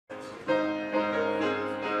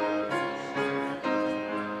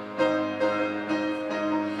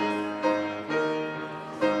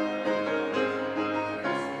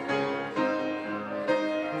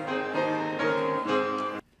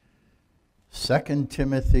2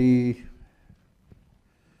 Timothy,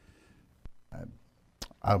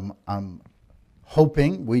 I'm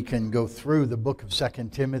hoping we can go through the book of 2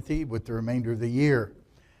 Timothy with the remainder of the year.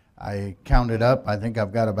 I counted up, I think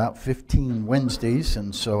I've got about 15 Wednesdays,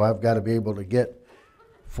 and so I've got to be able to get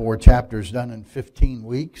 4 chapters done in 15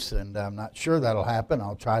 weeks, and I'm not sure that'll happen.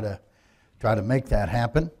 I'll try to make that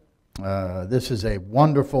happen. This is a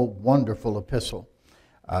wonderful, wonderful epistle.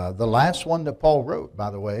 The last one that Paul wrote,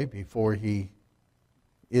 by the way, before he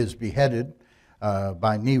is beheaded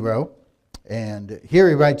by Nero. And here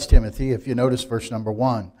he writes Timothy, if you notice verse number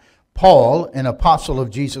 1. Paul, an apostle of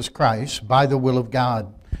Jesus Christ, by the will of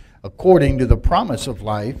God, according to the promise of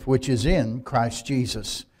life which is in Christ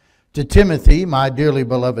Jesus. To Timothy, my dearly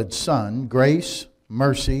beloved son, grace,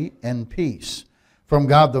 mercy, and peace from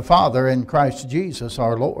God the Father and Christ Jesus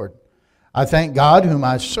our Lord. I thank God, whom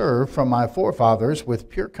I serve from my forefathers with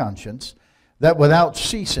pure conscience, that without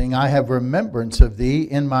ceasing I have remembrance of thee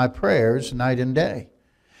in my prayers night and day,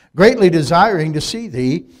 greatly desiring to see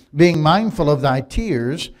thee, being mindful of thy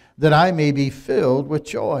tears, that I may be filled with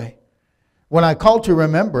joy. When I call to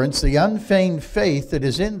remembrance the unfeigned faith that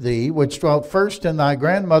is in thee, which dwelt first in thy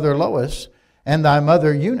grandmother Lois and thy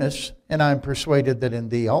mother Eunice, and I am persuaded that in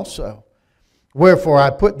thee also. Wherefore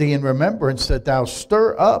I put thee in remembrance that thou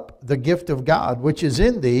stir up the gift of God, which is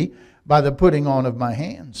in thee by the putting on of my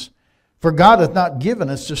hands. For God hath not given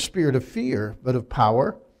us the spirit of fear, but of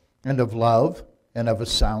power and of love and of a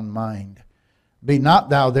sound mind. Be not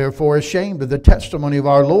thou therefore ashamed of the testimony of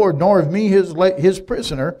our Lord, nor of me his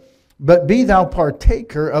prisoner, but be thou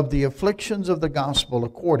partaker of the afflictions of the gospel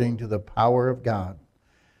according to the power of God,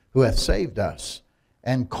 who hath saved us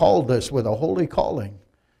and called us with a holy calling,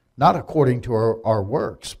 not according to our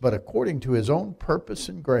works, but according to his own purpose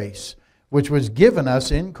and grace, which was given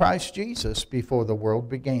us in Christ Jesus before the world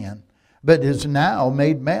began, but is now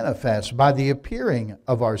made manifest by the appearing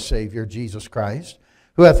of our Savior Jesus Christ,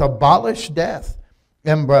 who hath abolished death,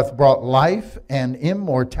 and hath brought life and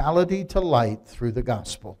immortality to light through the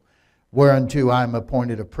gospel, whereunto I am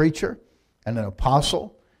appointed a preacher and an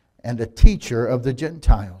apostle and a teacher of the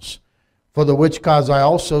Gentiles. For the which cause I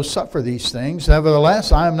also suffer these things.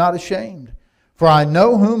 Nevertheless, I am not ashamed. For I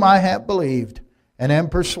know whom I have believed, and am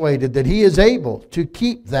persuaded that he is able to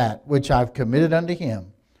keep that which I've committed unto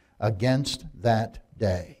him against that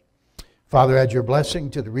day. Father, add your blessing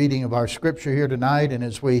to the reading of our scripture here tonight. And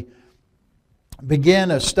as we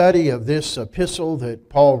begin a study of this epistle that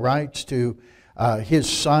Paul writes to his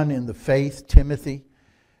son in the faith, Timothy,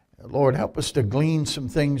 Lord, help us to glean some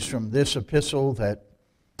things from this epistle that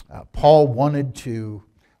Paul wanted to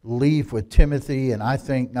leave with Timothy, and I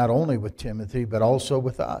think not only with Timothy, but also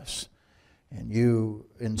with us. And you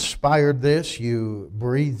inspired this, you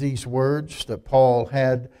breathed these words that Paul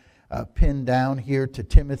had pinned down here to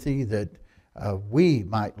Timothy, that we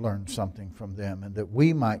might learn something from them and that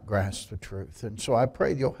we might grasp the truth. And so I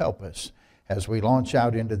pray you'll help us as we launch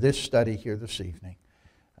out into this study here this evening.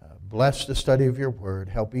 Bless the study of your word.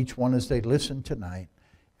 Help each one as they listen tonight.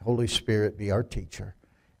 Holy Spirit, be our teacher.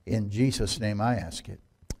 In Jesus' name I ask it.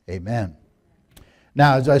 Amen.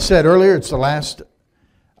 Now, as I said earlier, it's the last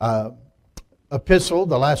epistle,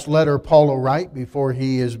 the last letter Paul will write before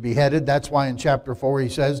he is beheaded. That's why in chapter 4 he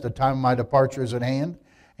says, the time of my departure is at hand,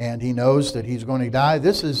 and he knows that he's going to die.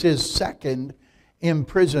 This is his second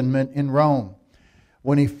imprisonment in Rome.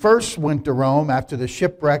 When he first went to Rome, after the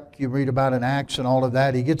shipwreck, you read about in Acts and all of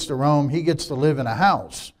that, he gets to Rome, he gets to live in a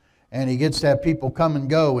house. And he gets to have people come and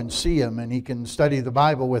go and see him, and he can study the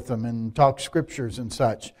Bible with them and talk scriptures and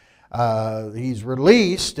such. He's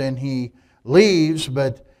released and he leaves,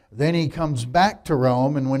 but then he comes back to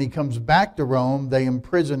Rome, and when he comes back to Rome, they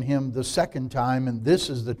imprison him the second time, and this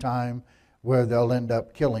is the time where they'll end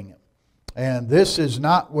up killing him. And this is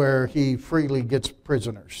not where he freely gets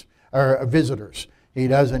prisoners or visitors. He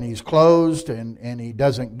doesn't. He's closed, and he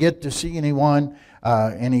doesn't get to see anyone,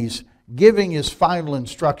 and he's giving his final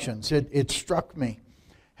instructions. It struck me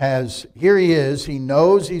as here he is. He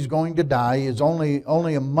knows he's going to die. He is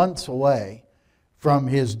only a month away from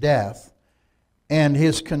his death. And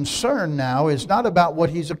his concern now is not about what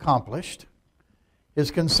he's accomplished.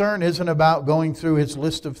 His concern isn't about going through his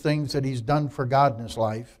list of things that he's done for God in his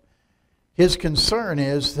life. His concern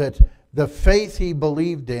is that the faith he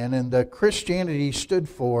believed in and the Christianity he stood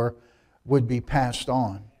for would be passed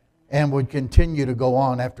on and would continue to go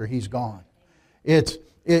on after he's gone. It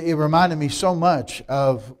reminded me so much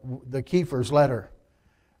of the Kiefer's letter,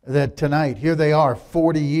 that tonight, here they are,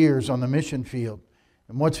 40 years on the mission field.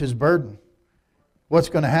 And what's his burden? What's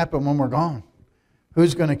going to happen when we're gone?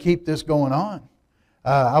 Who's going to keep this going on?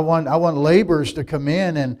 I want laborers to come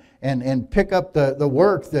in and pick up the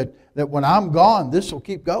work that when I'm gone, this will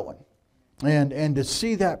keep going. And to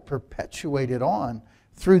see that perpetuated on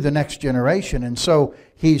through the next generation. And so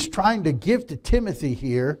he's trying to give to Timothy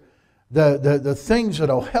here the things that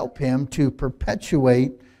will help him to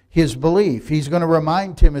perpetuate his belief. He's going to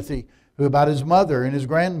remind Timothy about his mother and his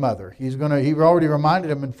grandmother. He already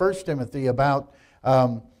reminded him in 1 Timothy about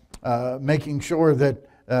making sure that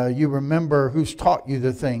you remember who's taught you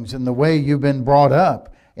the things and the way you've been brought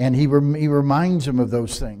up. And he reminds him of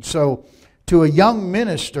those things. So to a young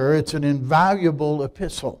minister, it's an invaluable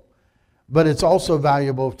epistle. But it's also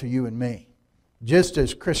valuable to you and me, just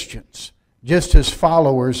as Christians, just as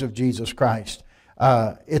followers of Jesus Christ.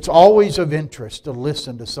 It's always of interest to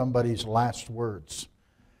listen to somebody's last words.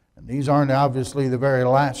 And these aren't obviously the very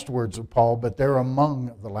last words of Paul, but they're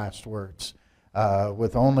among the last words,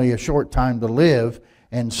 with only a short time to live.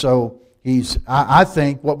 And so I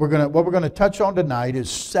think what we're going to touch on tonight is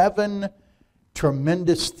 7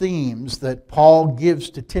 tremendous themes that Paul gives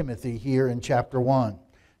to Timothy here in chapter 1.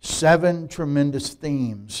 7 tremendous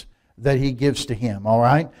themes that he gives to him, all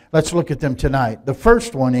right? Let's look at them tonight. The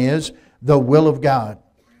first one is the will of God.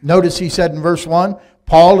 Notice he said in verse 1,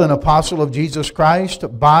 Paul, an apostle of Jesus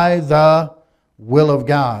Christ, by the will of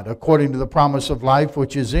God, according to the promise of life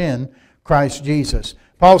which is in Christ Jesus.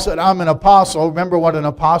 Paul said, I'm an apostle. Remember what an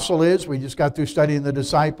apostle is? We just got through studying the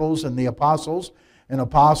disciples and the apostles. An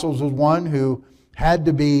apostle was one who had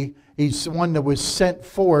to be, he's one that was sent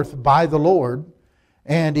forth by the Lord.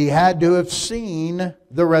 And he had to have seen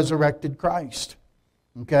the resurrected Christ.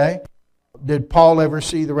 Okay? Did Paul ever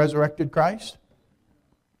see the resurrected Christ?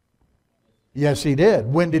 Yes, he did.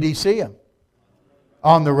 When did he see him?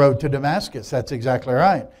 On the road to Damascus. That's exactly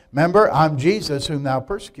right. Remember, I'm Jesus whom thou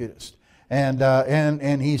persecutest.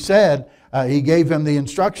 And he said, he gave him the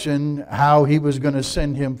instruction how he was going to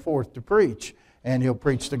send him forth to preach. And he'll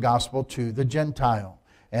preach the gospel to the Gentile.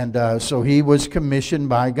 And so he was commissioned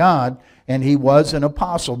by God, and he was an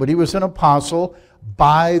apostle. But he was an apostle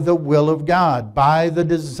by the will of God, by the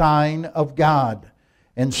design of God.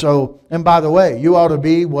 And so, and by the way, you ought to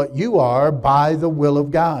be what you are by the will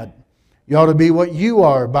of God. You ought to be what you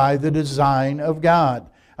are by the design of God.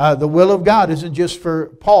 The will of God isn't just for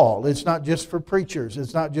Paul. It's not just for preachers.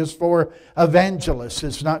 It's not just for evangelists.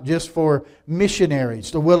 It's not just for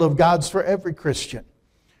missionaries. The will of God's for every Christian.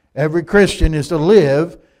 Every Christian is to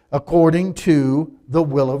live according to the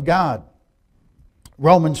will of God.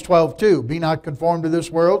 Romans 12:2, be not conformed to this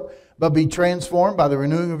world, but be transformed by the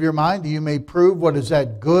renewing of your mind, that you may prove what is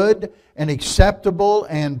that good and acceptable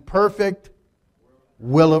and perfect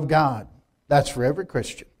will of God. That's for every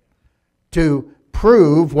Christian. To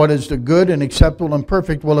prove what is the good and acceptable and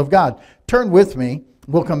perfect will of God. Turn with me.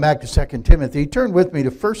 We'll come back to 2 Timothy. Turn with me to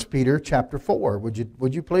 1 Peter chapter 4. Would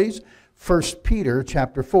you please? 1 Peter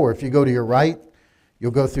chapter 4. If you go to your right,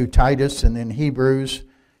 you'll go through Titus and then Hebrews.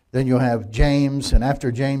 Then you'll have James. And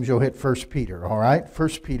after James, you'll hit 1 Peter. All right? 1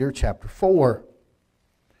 Peter chapter 4.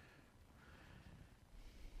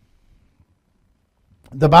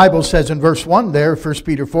 The Bible says in verse 1 there, 1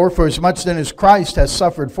 Peter 4, for as much then as Christ has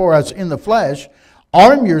suffered for us in the flesh,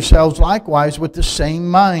 arm yourselves likewise with the same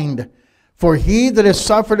mind. For he that has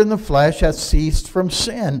suffered in the flesh hath ceased from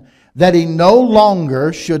sin, that he no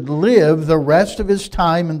longer should live the rest of his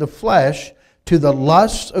time in the flesh to the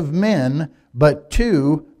lusts of men, but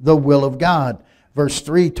to the will of God. Verse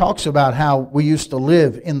 3 talks about how we used to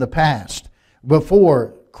live in the past,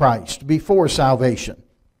 before Christ, before salvation.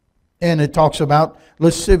 And it talks about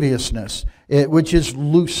lasciviousness, which is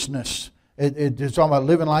looseness. It's talking about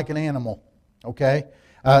living like an animal. Okay?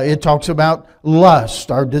 It talks about lust,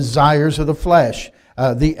 our desires of the flesh,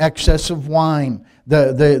 the excess of wine,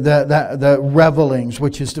 the revelings,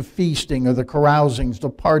 which is the feasting or the carousings, the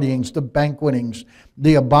partyings, the banquetings,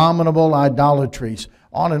 the abominable idolatries,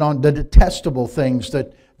 on and on, the detestable things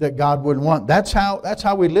that God wouldn't want. That's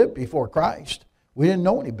how we lived before Christ. We didn't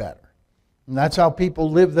know any better. And that's how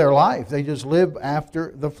people live their life. They just live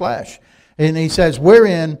after the flesh. And he says,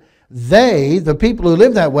 wherein they, the people who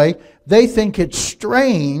live that way, they think it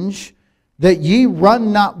strange that ye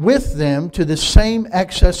run not with them to the same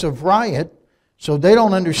excess of riot. So they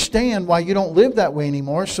don't understand why you don't live that way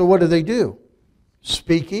anymore. So what do?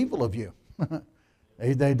 Speak evil of you.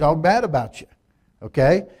 They talk bad about you.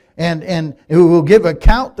 Okay? And who will give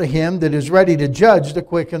account to him that is ready to judge the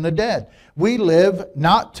quick and the dead. We live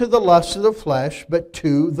not to the lust of the flesh, but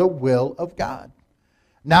to the will of God.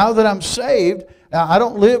 Now that I'm saved, I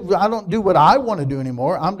don't do what I want to do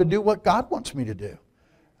anymore. I'm to do what God wants me to do.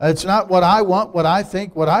 It's not what I want, what I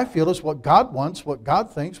think, what I feel. It's what God wants, what God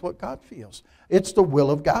thinks, what God feels. It's the will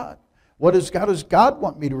of God. How does God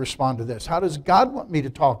want me to respond to this? How does God want me to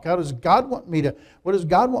talk? What does God want me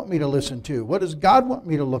to listen to? What does God want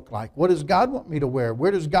me to look like? What does God want me to wear?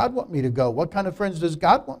 Where does God want me to go? What kind of friends does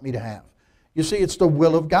God want me to have? You see, it's the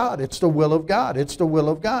will of God. It's the will of God. It's the will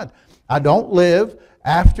of God. I don't live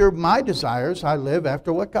after my desires. I live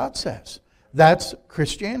after what God says. That's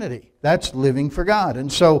Christianity. That's living for God.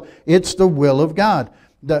 And so it's the will of God.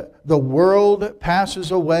 The world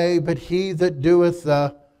passes away, but he that doeth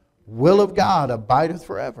the will of God abideth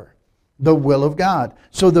forever. The will of God.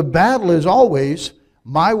 So the battle is always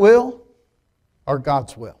my will or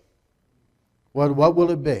God's will. What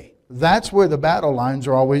will it be? That's where the battle lines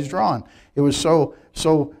are always drawn. It was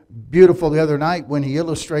so beautiful the other night when he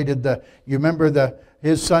illustrated you remember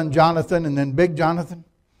his son Jonathan and then Big Jonathan,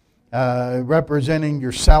 representing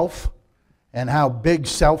yourself and how big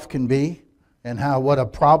self can be and what a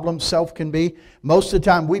problem self can be. Most of the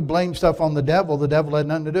time we blame stuff on the devil. The devil had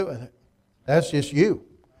nothing to do with it. That's just you.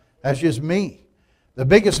 That's just me. The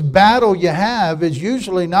biggest battle you have is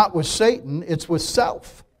usually not with Satan, it's with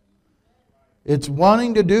self. It's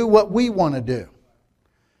wanting to do what we want to do.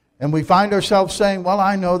 And we find ourselves saying, well,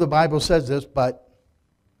 I know the Bible says this, but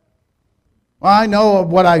well, I know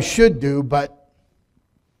what I should do, but,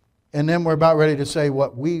 and then we're about ready to say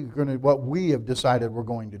what we have decided we're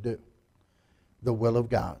going to do. The will of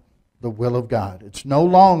God. The will of God. It's no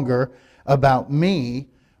longer about me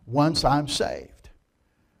once I'm saved.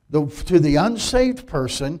 To the unsaved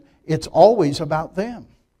person, it's always about them.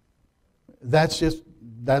 That's it.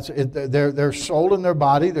 Their soul and their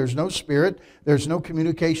body. There's no spirit. There's no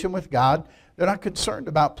communication with God. They're not concerned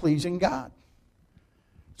about pleasing God.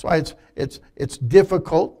 That's why it's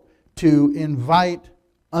difficult to invite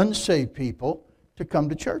unsaved people to come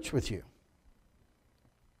to church with you.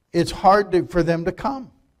 It's hard for them to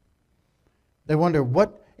come. They wonder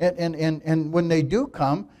what, and when they do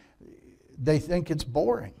come, they think it's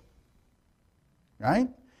boring. Right?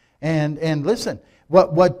 And listen,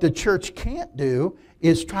 what the church can't do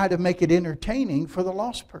is try to make it entertaining for the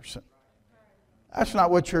lost person. That's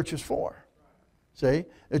not what church is for. See?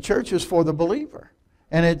 The church is for the believer.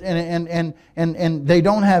 And they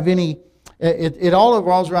don't have any, it all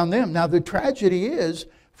revolves around them. Now the tragedy is,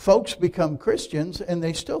 folks become Christians and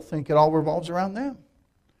they still think it all revolves around them.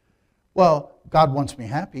 Well, God wants me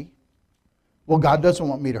happy. Well, God doesn't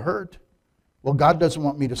want me to hurt. Well, God doesn't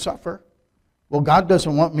want me to suffer. Well, God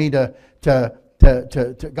doesn't want me God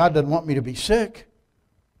doesn't want me to be sick.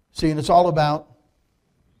 See, and it's all about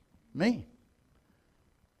me.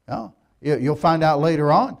 No, you'll find out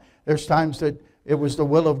later on, there's times that it was the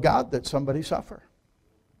will of God that somebody suffer.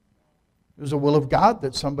 It was the will of God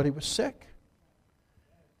that somebody was sick.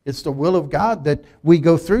 It's the will of God that we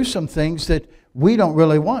go through some things that we don't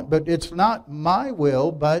really want. But it's not my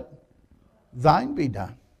will, but thine be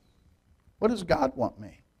done. What does God want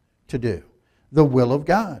me to do? The will of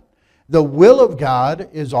God. The will of God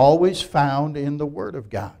is always found in the Word of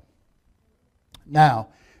God. Now,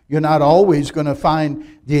 you're not always going to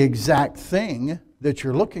find the exact thing that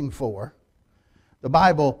you're looking for. The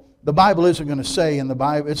Bible isn't going to say in the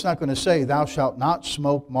Bible, it's not going to say, thou shalt not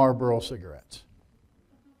smoke Marlboro cigarettes.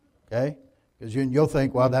 Okay? Because you'll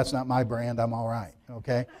think, well, that's not my brand, I'm all right.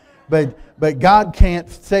 Okay? But God can't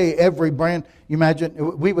say every brand. You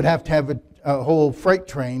imagine, we would have to have a whole freight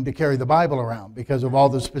train to carry the Bible around because of all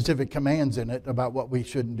the specific commands in it about what we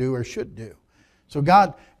shouldn't do or should do. So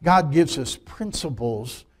God gives us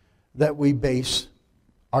principles that we base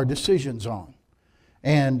our decisions on.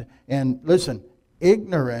 And listen,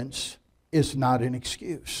 ignorance is not an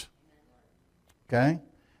excuse. Okay?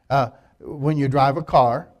 When you drive a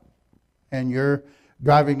car and you're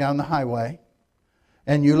driving down the highway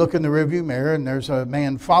and you look in the rearview mirror and there's a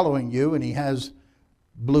man following you and he has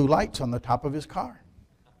blue lights on the top of his car.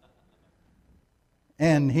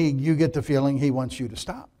 And you get the feeling he wants you to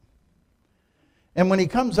stop. And when he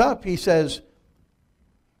comes up, he says,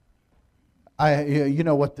 you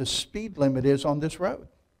know what the speed limit is on this road?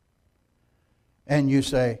 And you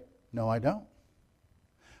say, no, I don't.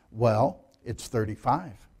 Well, it's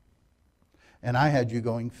 35. And I had you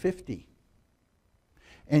going 50.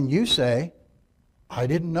 And you say, I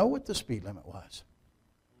didn't know what the speed limit was.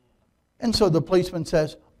 And so the policeman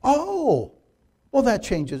says, oh, well, that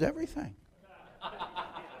changes everything.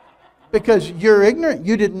 Because you're ignorant.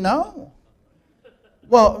 You didn't know.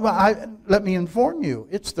 Well, let me inform you.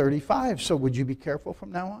 It's 35, so would you be careful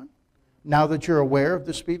from now on? Now that you're aware of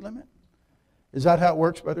the speed limit? Is that how it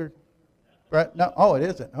works, Brother Brett? No. Oh, it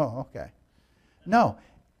isn't. Oh, okay. No.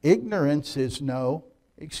 Ignorance is no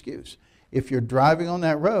excuse. If you're driving on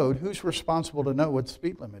that road, who's responsible to know what the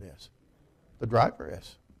speed limit is? The driver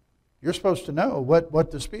is. You're supposed to know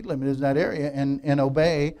what the speed limit is in that area and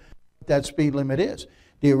obey what that speed limit is.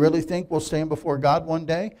 Do you really think we'll stand before God one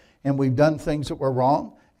day and we've done things that were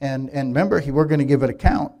wrong? And remember, we're going to give an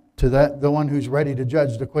account to the one who's ready to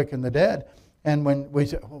judge the quick and the dead. And when we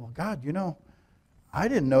say, oh, God, I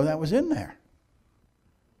didn't know that was in there.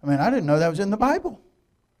 I didn't know that was in the Bible.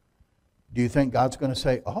 Do you think God's going to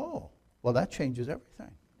say, oh, well, that changes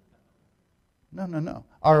everything? No.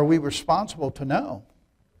 Are we responsible to know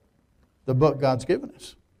the book God's given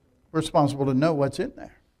us? We're responsible to know what's in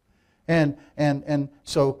there. And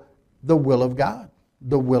so the will of God,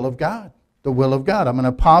 the will of God, the will of God. I'm an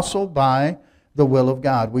apostle by the will of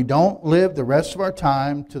God. We don't live the rest of our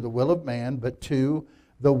time to the will of man, but to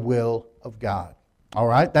the will of God. All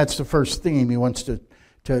right? That's the first theme he wants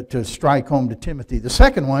to strike home to Timothy. The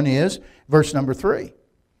second one is verse number 3.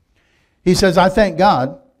 He says, I thank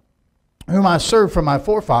God, whom I serve from my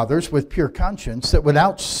forefathers with pure conscience, that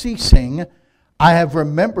without ceasing I have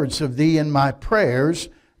remembrance of thee in my prayers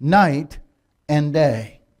night and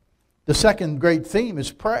day. The second great theme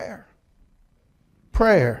is prayer.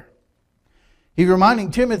 Prayer. He's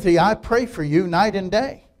reminding Timothy, I pray for you night and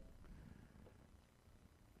day.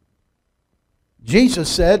 Jesus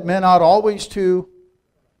said, men ought always to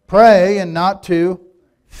pray and not to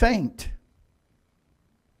faint.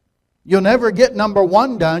 You'll never get number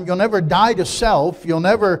one done. You'll never die to self. You'll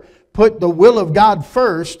never put the will of God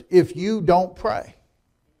first if you don't pray.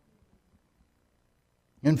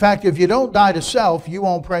 In fact, if you don't die to self, you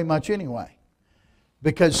won't pray much anyway.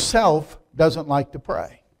 Because self doesn't like to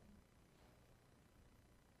pray.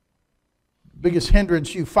 Biggest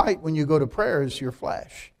hindrance you fight when you go to prayer is your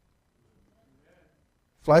flesh.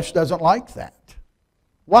 Flesh doesn't like that.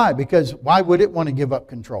 Why? Because why would it want to give up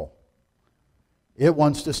control? It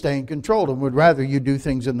wants to stay in control and would rather you do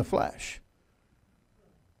things in the flesh.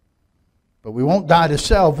 But we won't die to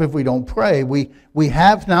self if we don't pray. We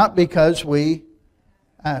have not because we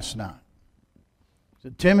ask not.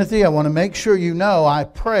 So Timothy, I want to make sure you know I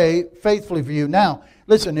pray faithfully for you. Now,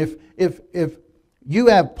 listen, if you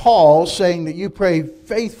have Paul saying that you pray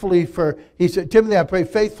faithfully for, he said, Timothy, I pray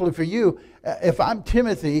faithfully for you. If I'm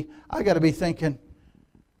Timothy, I got to be thinking,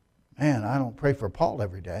 man, I don't pray for Paul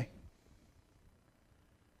every day.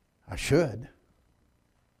 I should.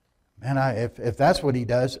 Man, if that's what he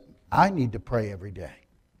does, I need to pray every day.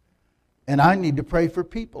 And I need to pray for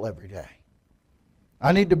people every day.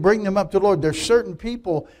 I need to bring them up to the Lord. There's certain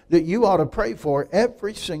people that you ought to pray for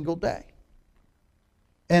every single day.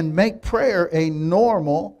 And make prayer a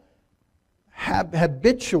normal,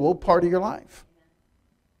 habitual part of your life.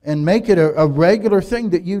 And make it a regular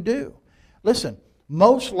thing that you do. Listen,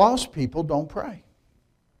 most lost people don't pray.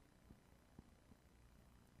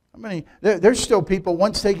 There's still people,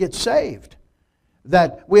 once they get saved,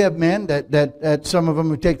 that we have men that some of them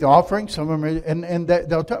who take the offering, some of them, and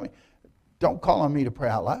they'll tell me, don't call on me to pray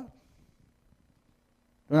out loud.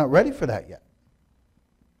 They're not ready for that yet.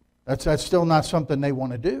 That's still not something they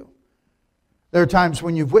want to do. There are times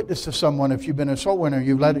when you've witnessed to someone, if you've been a soul winner,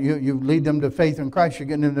 you lead them to faith in Christ, you're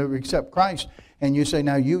getting them to accept Christ, and you say,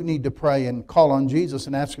 now you need to pray and call on Jesus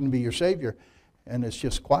and ask Him to be your Savior, and it's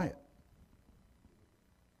just quiet.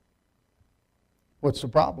 What's the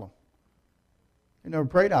problem? You never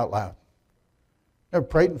prayed out loud. Never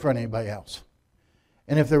prayed in front of anybody else.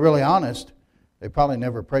 And if they're really honest, they probably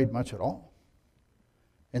never prayed much at all.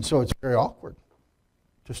 And so it's very awkward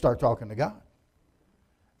to start talking to God.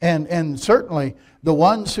 And certainly the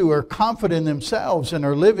ones who are confident in themselves and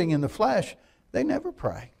are living in the flesh, they never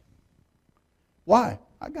pray. Why?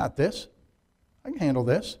 I got this. I can handle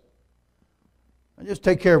this. I just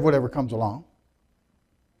take care of whatever comes along.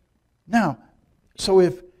 Now, so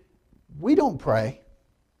if we don't pray,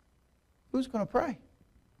 who's going to pray?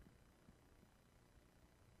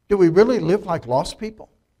 Do we really live like lost people?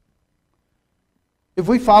 If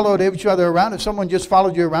we followed each other around, if someone just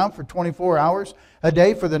followed you around for 24 hours a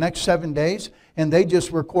day for the next 7 days, and they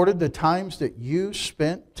just recorded the times that you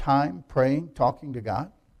spent time praying, talking to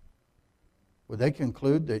God, would they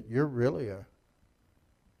conclude that you're really a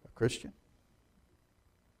Christian?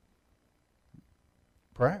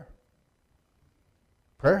 Prayer.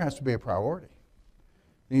 Prayer has to be a priority.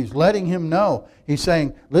 He's letting him know. He's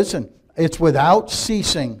saying, listen, it's without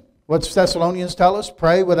ceasing. What's Thessalonians tell us?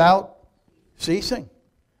 Pray without ceasing.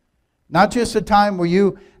 Not just a time where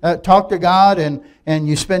you talk to God and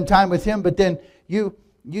you spend time with Him, but then you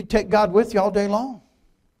take God with you all day long.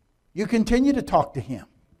 You continue to talk to Him.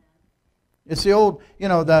 It's the old, when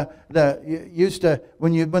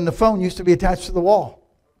the phone used to be attached to the wall,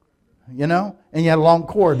 and you had a long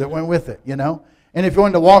cord that went with it, And if you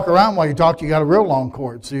wanted to walk around while you talked, you got a real long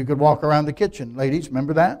cord so you could walk around the kitchen. Ladies,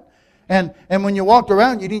 remember that? And when you walked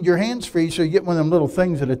around, you need your hands free, so you get one of them little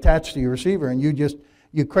things that attach to your receiver, and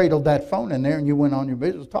you cradled that phone in there, and you went on your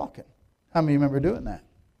business talking. How many remember doing that?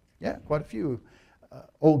 Yeah, quite a few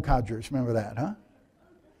old codgers remember that, huh?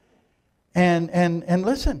 And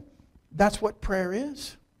listen, that's what prayer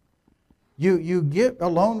is. You get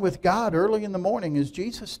alone with God early in the morning, as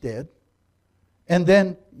Jesus did, and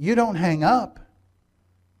then you don't hang up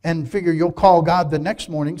and figure you'll call God the next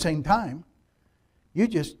morning, same time. You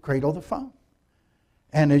just cradle the phone.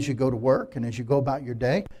 And as you go to work and as you go about your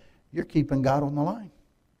day, you're keeping God on the line.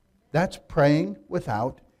 That's praying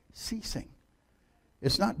without ceasing.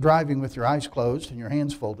 It's not driving with your eyes closed and your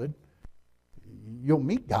hands folded. You'll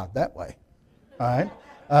meet God that way. All right?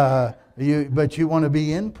 But you want to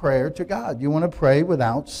be in prayer to God. You want to pray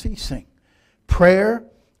without ceasing. Prayer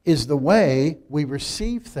is the way we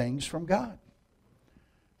receive things from God.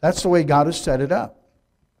 That's the way God has set it up.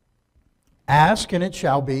 Ask and it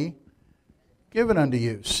shall be given unto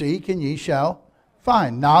you. Seek and ye shall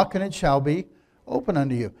find. Knock and it shall be open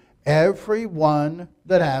unto you. Every one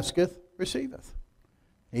that asketh receiveth.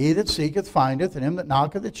 He that seeketh findeth, and him that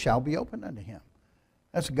knocketh it shall be opened unto him.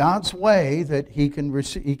 That's God's way that He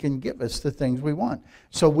can give us the things we want.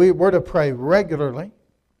 So we're to pray regularly.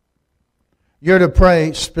 You're to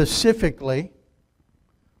pray specifically.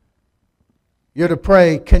 You're to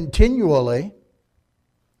pray continually.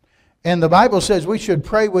 And the Bible says we should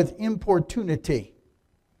pray with importunity.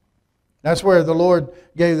 That's where the Lord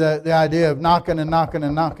gave the idea of knocking and knocking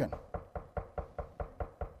and knocking.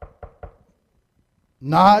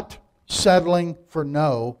 Not settling for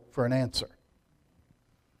no for an answer.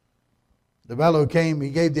 The fellow came, he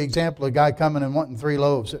gave the example of a guy coming and wanting 3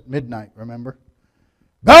 loaves at midnight, remember?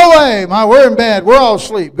 Go away, we're in bed, we're all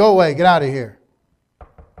asleep. Go away, get out of here.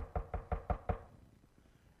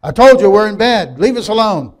 I told you we're in bed, leave us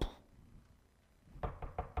alone.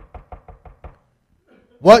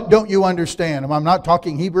 What don't you understand? I'm not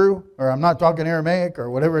talking Hebrew, or I'm not talking Aramaic,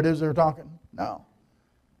 or whatever it is they're talking. No.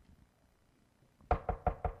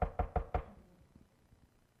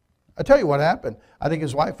 I tell you what happened. I think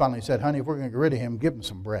his wife finally said, honey, if we're going to get rid of him, give him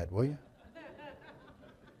some bread, will you?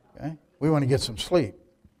 Okay? We want to get some sleep.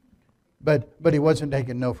 But he wasn't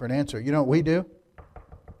taking no for an answer. You know what we do?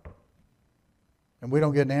 And we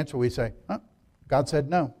don't get an answer, we say, God said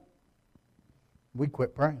no. We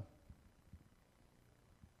quit praying.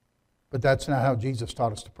 But that's not how Jesus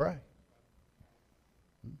taught us to pray.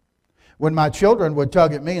 When my children would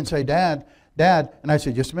tug at me and say, Dad, and I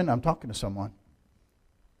say, just a minute, I'm talking to someone.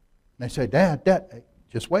 And they say, Dad, hey,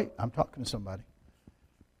 just wait, I'm talking to somebody.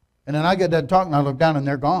 And then I get done talking, I look down and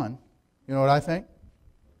they're gone. You know what I think?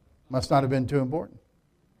 Must not have been too important.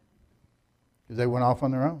 Because they went off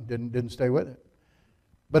on their own, didn't stay with it.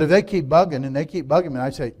 But if they keep bugging and they keep bugging me, I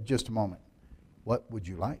say, just a moment, what would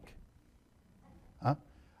you like? Huh?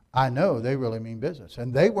 I know they really mean business.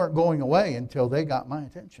 And they weren't going away until they got my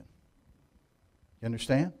attention. You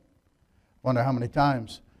understand? Wonder how many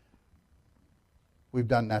times we've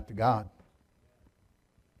done that to God.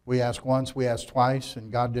 We ask once, we ask twice,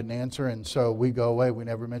 and God didn't answer, and so we go away, we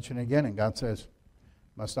never mention it again, and God says,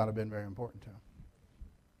 must not have been very important to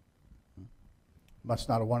him. Must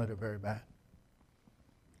not have wanted it very bad.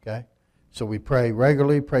 Okay? So we pray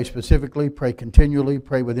regularly, pray specifically, pray continually,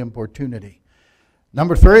 pray with importunity.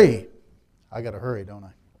 Number 3, I got to hurry, don't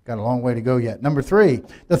I? Got a long way to go yet. Number 3,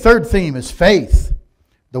 the third theme is faith.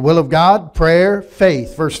 The will of God, prayer,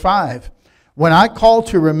 faith. Verse 5, when I call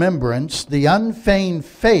to remembrance the unfeigned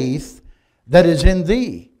faith that is in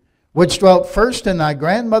thee, which dwelt first in thy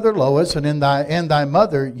grandmother Lois and in thy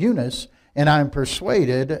mother Eunice, and I am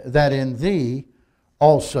persuaded that in thee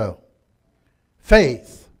also.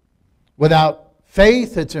 Faith. Without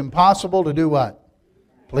faith, it's impossible to do what?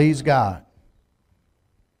 Please God.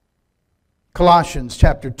 Colossians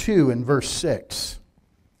chapter 2 and verse 6.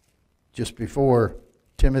 Just before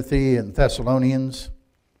Timothy and Thessalonians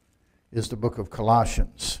is the book of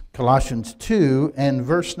Colossians. Colossians 2 and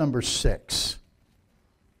verse number 6.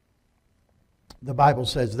 The Bible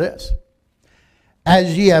says this.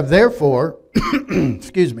 As ye have therefore,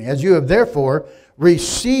 as you have therefore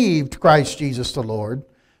received Christ Jesus the Lord,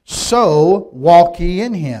 so walk ye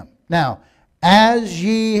in him. Now, as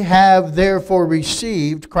ye have therefore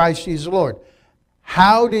received Christ Jesus the Lord.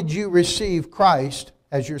 How did you receive Christ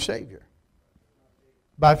as your Savior?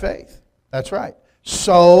 By faith. That's right.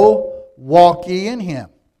 So walk ye in him.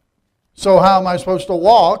 So how am I supposed to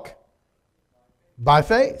walk? By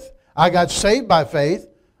faith. I got saved by faith.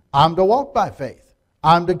 I'm to walk by faith.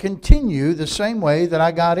 I'm to continue the same way that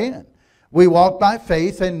I got in. We walk by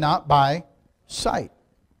faith and not by sight.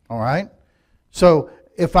 All right? So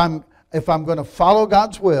if I'm going to follow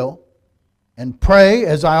God's will, and pray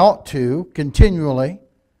as I ought to continually.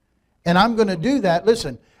 And I'm going to do that.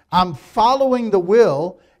 Listen, I'm following the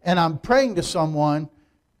will and I'm praying to someone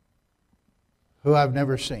who I've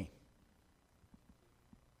never seen,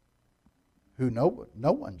 who no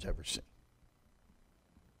one's ever seen.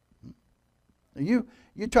 You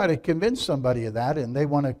try to convince somebody of that and they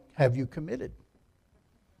want to have you committed.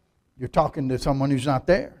 You're talking to someone who's not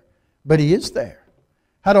there, but he is there.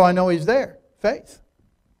 How do I know he's there? Faith.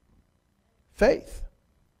 Faith.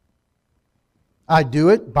 I do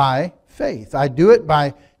it by faith. I do it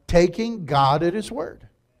by taking God at His word.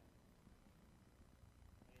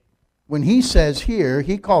 When he says here,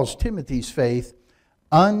 he calls Timothy's faith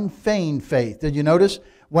unfeigned faith. Did you notice?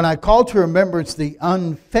 When I call to remembrance the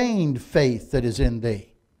unfeigned faith that is in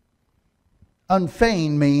thee.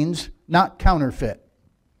 Unfeigned means not counterfeit,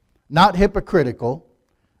 not hypocritical,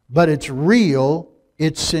 but it's real,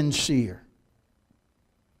 it's sincere.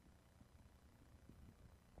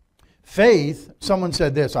 Faith, someone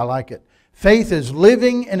said this, I like it. Faith is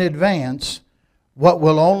living in advance what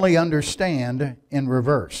we'll only understand in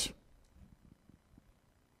reverse.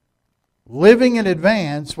 Living in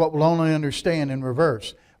advance what we'll only understand in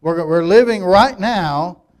reverse. We're living right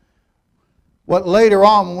now what later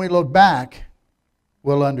on when we look back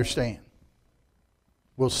we'll understand.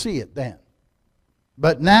 We'll see it then.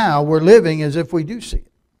 But now we're living as if we do see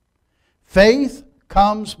it. Faith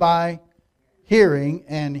comes by hearing,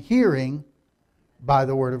 and hearing by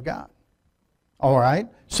the Word of God. All right?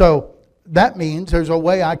 So that means there's a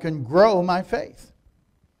way I can grow my faith.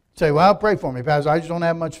 Say, well, pray for me, Pastor. I just don't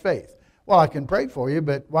have much faith. Well, I can pray for you,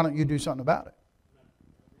 but why don't you do something about it?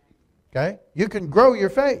 Okay? You can grow your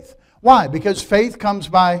faith. Why? Because faith comes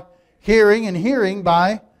by hearing, and hearing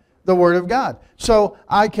by the Word of God. So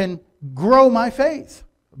I can grow my faith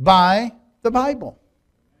by the Bible.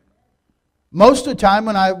 Most of the time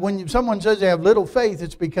when someone says they have little faith,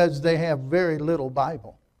 it's because they have very little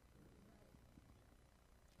Bible.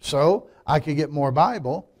 So I could get more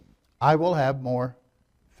Bible, I will have more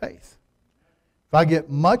faith. If I get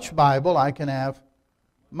much Bible, I can have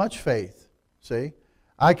much faith. See?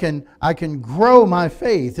 I can grow my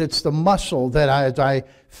faith. It's the muscle that as I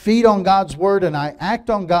feed on God's Word and I act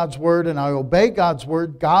on God's Word and I obey God's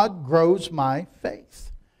Word, God grows my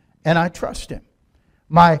faith. And I trust Him.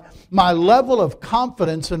 My level of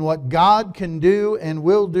confidence in what God can do and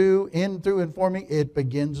will do in, through, and for me, it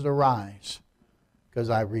begins to rise. Because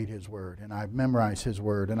I read His Word and I memorize His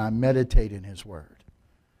Word and I meditate in His Word.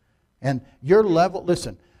 And your level,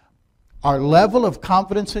 listen, our level of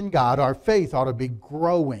confidence in God, our faith ought to be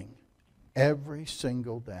growing every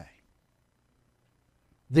single day.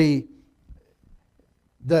 The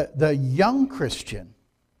young Christian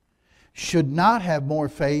should not have more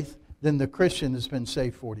faith than the Christian that's been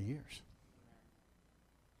saved 40 years.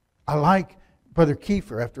 I like Brother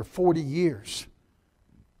Kiefer after 40 years.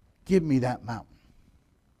 Give me that mountain.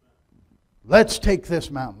 Let's take this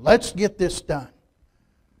mountain. Let's get this done.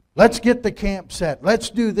 Let's get the camp set. Let's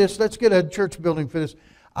do this. Let's get a church building for this.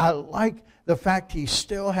 I like the fact he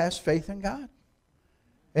still has faith in God.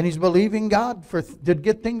 And he's believing God to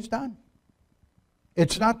get things done.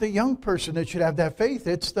 It's not the young person that should have that faith.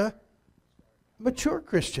 It's the mature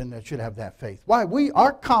Christian that should have that faith. Why?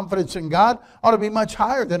 Our confidence in God ought to be much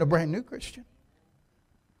higher than a brand new Christian.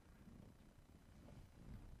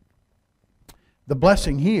 The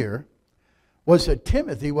blessing here was that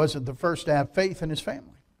Timothy wasn't the first to have faith in his family.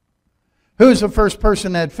 Who's the first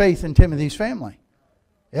person that had faith in Timothy's family?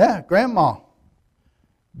 Yeah, Grandma.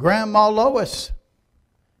 Grandma Lois.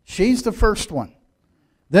 She's the first one.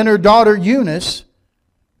 Then her daughter Eunice,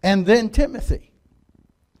 and then Timothy.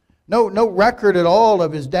 No record at all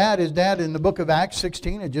of his dad. His dad in the book of Acts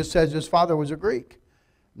 16, it just says his father was a Greek.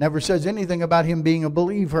 Never says anything about him being a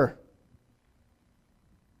believer.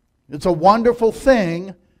 It's a wonderful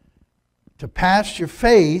thing to pass your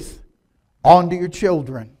faith on to your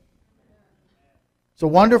children. It's a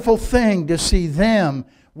wonderful thing to see them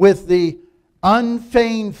with the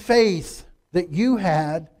unfeigned faith that you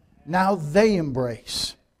had, now they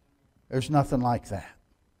embrace. There's nothing like that.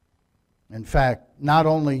 In fact, not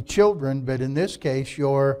only children, but in this case,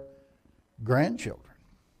 your grandchildren.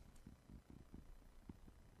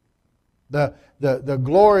 The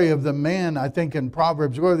glory of the man, I think in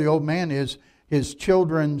Proverbs, the glory of the old man is his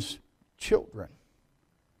children's children.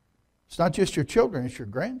 It's not just your children, it's your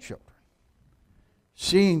grandchildren.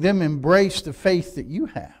 Seeing them embrace the faith that you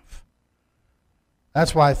have.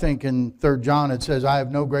 That's why I think in 3 John it says, I have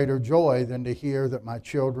no greater joy than to hear that my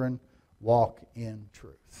children walk in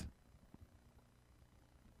truth.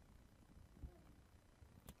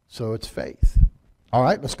 So it's faith. All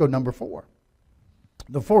right, let's go to number 4.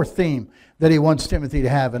 The fourth theme that he wants Timothy to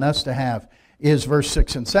have and us to have is verse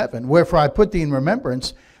 6 and 7. Wherefore I put thee in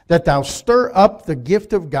remembrance that thou stir up the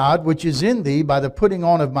gift of God which is in thee by the putting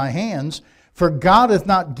on of my hands. For God hath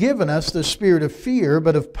not given us the spirit of fear,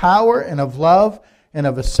 but of power and of love and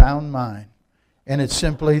of a sound mind. And it's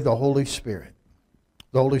simply the Holy Spirit.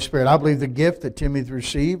 The Holy Spirit. I believe the gift that Timothy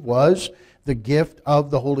received was the gift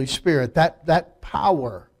of the Holy Spirit. That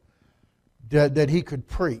power that he could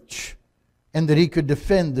preach and that he could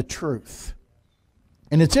defend the truth.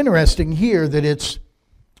 And it's interesting here that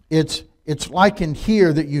it's like in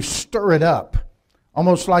here that you stir it up.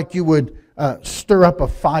 Almost like you would stir up a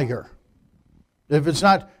fire. If it's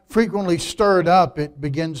not frequently stirred up, it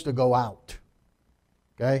begins to go out.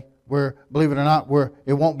 Okay? Where, believe it or not,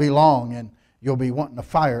 it won't be long and you'll be wanting a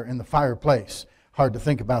fire in the fireplace. Hard to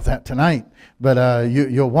think about that tonight, but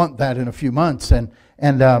you'll want that in a few months. And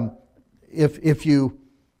if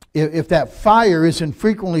that fire isn't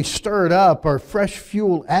frequently stirred up or fresh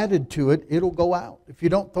fuel added to it, it'll go out. If you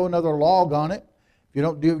don't throw another log on it, if you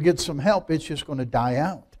don't get some help, it's just going to die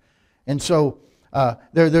out. And so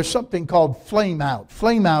there's something called flame out.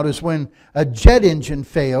 Flame out is when a jet engine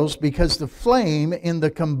fails because the flame in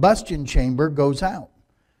the combustion chamber goes out.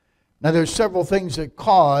 Now there's several things that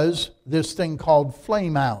cause this thing called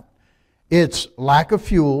flame out. It's lack of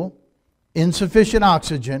fuel, insufficient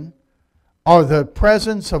oxygen, or the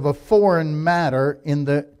presence of a foreign matter in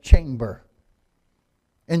the chamber.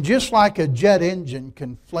 And just like a jet engine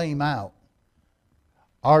can flame out,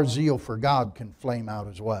 our zeal for God can flame out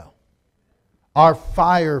as well. Our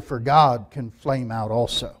fire for God can flame out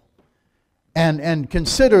also. And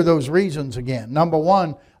consider those reasons again. Number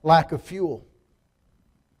one, lack of fuel.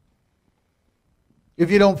 If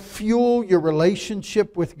you don't fuel your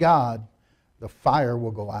relationship with God, the fire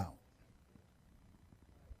will go out.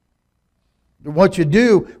 What you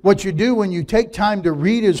do when you take time to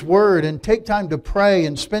read His Word and take time to pray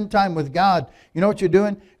and spend time with God, you know what you're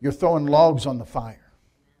doing? You're throwing logs on the fire.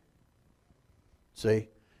 See?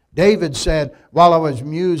 David said, while I was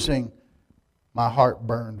musing, my heart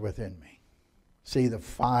burned within me. See, the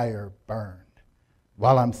fire burned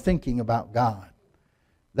while I'm thinking about God.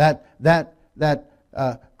 That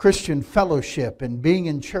Christian fellowship and being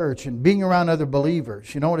in church and being around other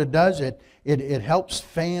believers, you know what it does? It helps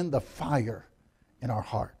fan the fire in our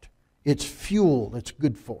heart. It's fuel. It's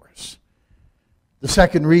good for us. The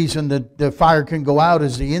second reason that the fire can go out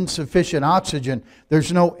is the insufficient oxygen.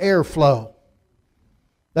 There's no airflow.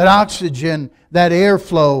 That oxygen, that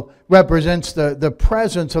airflow represents the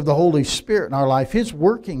presence of the Holy Spirit in our life. His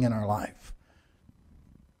working in our life.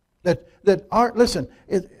 Listen,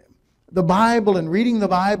 the Bible and reading the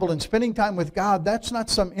Bible and spending time with God, that's not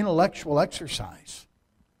some intellectual exercise.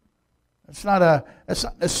 That's not an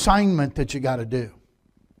assignment that you got to do.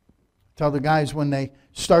 Tell the guys when they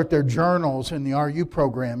start their journals in the RU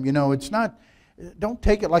program, you know, it's not, don't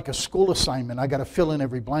take it like a school assignment. I got to fill in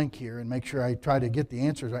every blank here and make sure I try to get the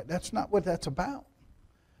answers right. That's not what that's about.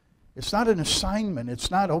 It's not an assignment. It's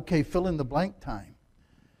not, okay, fill in the blank time.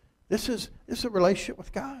 This is a relationship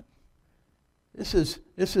with God. This is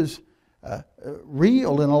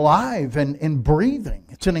real and alive and breathing.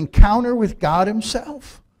 It's an encounter with God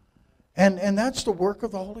Himself. And that's the work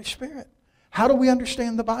of the Holy Spirit. How do we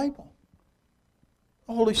understand the Bible?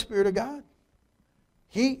 The Holy Spirit of God.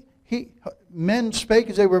 Men spake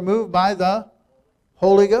as they were moved by the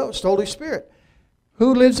Holy Ghost, Holy Spirit.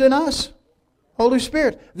 Who lives in us? Holy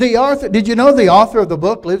Spirit. The author, did you know the author of the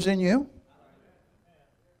book lives in you?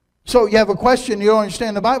 So you have a question, you don't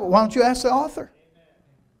understand the Bible, why don't you ask the author?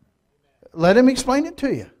 Let him explain it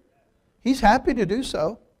to you. He's happy to do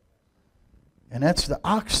so. And that's the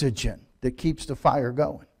oxygen that keeps the fire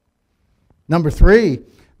going. Number three,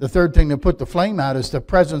 the third thing to put the flame out is the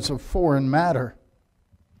presence of foreign matter.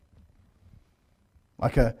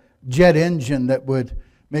 Like a jet engine that would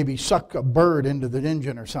maybe suck a bird into the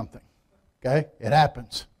engine or something. Okay? It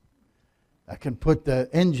happens. That can put the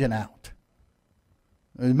engine out.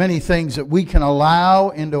 There's many things that we can allow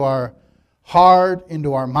into our heart,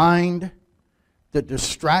 into our mind, that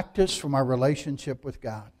distract us from our relationship with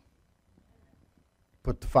God.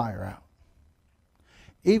 Put the fire out.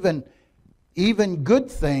 Even good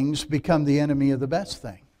things become the enemy of the best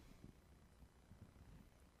thing.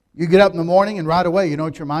 You get up in the morning and right away, you know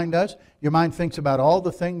what your mind does? Your mind thinks about all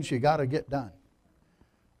the things you got to get done.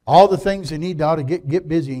 All the things you need to get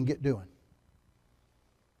busy and get doing.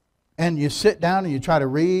 And you sit down and you try to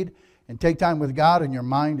read and take time with God and your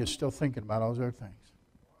mind is still thinking about all those other things.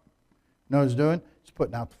 You know what it's doing? It's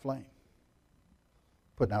putting out the flame.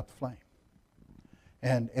 Putting out the flame.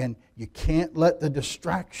 And you can't let the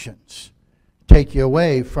distractions take you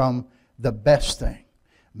away from the best thing.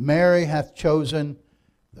 Mary hath chosen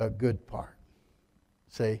the good part.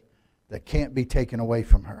 See, that can't be taken away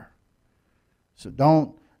from her. So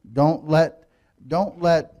don't let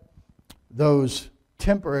those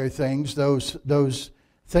temporary things, those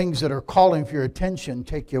things that are calling for your attention,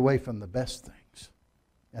 take you away from the best things.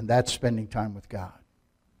 And that's spending time with God.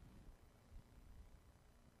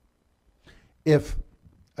 If,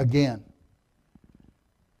 again,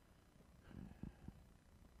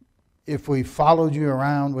 if we followed you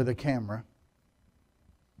around with a camera,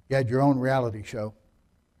 you had your own reality show,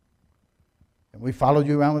 and we followed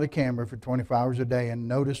you around with a camera for 24 hours a day and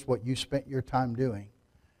noticed what you spent your time doing,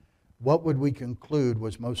 what would we conclude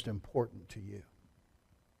was most important to you?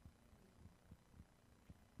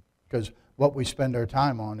 Because what we spend our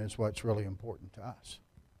time on is what's really important to us.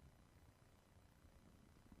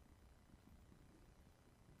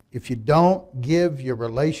 If you don't give your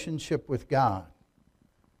relationship with God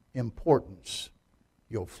importance,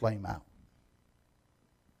 you'll flame out.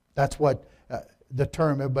 That's what the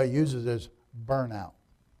term everybody uses is burnout.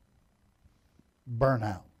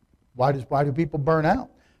 Burnout. Why do people burn out?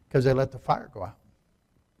 Because they let the fire go out.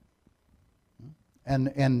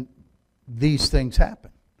 And these things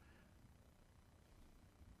happen.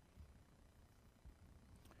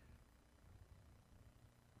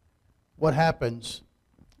 What happens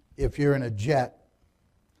if you're in a jet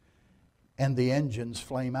and the engines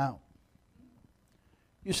flame out?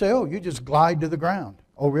 You say, oh, you just glide to the ground.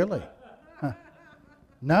 Oh, really? Huh.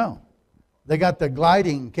 No. They got the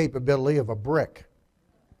gliding capability of a brick.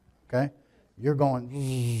 Okay? You're going,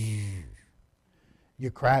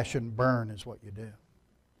 you crash and burn is what you do.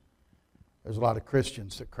 There's a lot of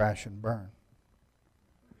Christians that crash and burn.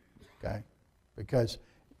 Okay? Because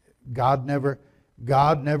God never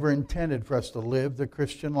intended for us to live the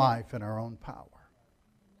Christian life in our own power.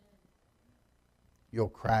 You'll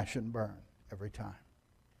crash and burn every time.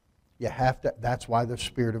 You have to. That's why the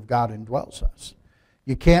Spirit of God indwells us.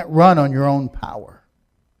 You can't run on your own power.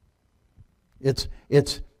 It's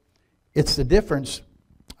the difference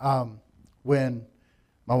when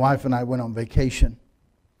my wife and I went on vacation.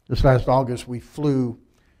 This last August, we flew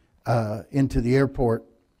into the airport,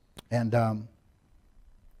 and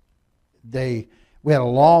we had a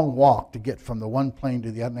long walk to get from the one plane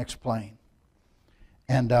to the next plane.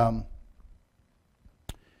 And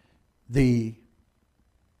they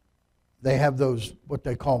have those, what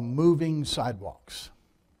they call moving sidewalks.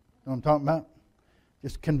 You know what I'm talking about?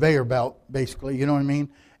 Just conveyor belt, basically, you know what I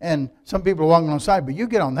mean? And some people are walking on the side, but you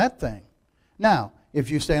get on that thing. Now,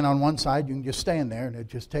 if you stand on one side, you can just stand there and it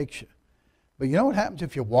just takes you. But you know what happens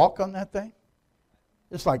if you walk on that thing?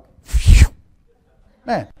 It's like, phew,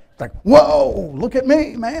 man. It's like, whoa, look at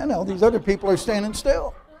me, man. All these other people are standing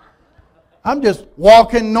still. I'm just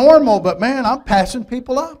walking normal, but man, I'm passing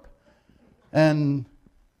people up. And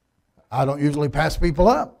I don't usually pass people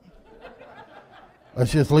up.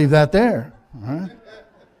 Let's just leave that there. All right?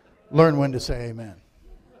 Learn when to say amen.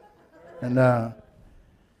 And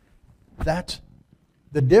that's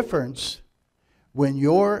the difference when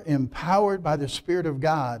you're empowered by the Spirit of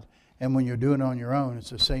God and when you're doing it on your own. It's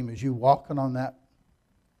the same as you walking on that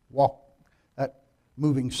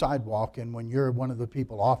moving sidewalk, and when you're one of the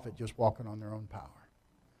people off it just walking on their own power.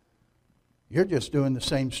 You're just doing the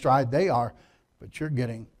same stride they are, but you're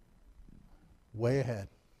getting way ahead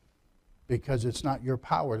because it's not your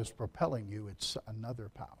power that's propelling you, it's another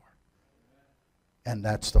power. And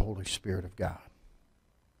that's the Holy Spirit of God.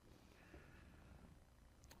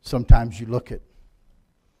 Sometimes you look at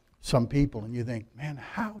some people and you think, man,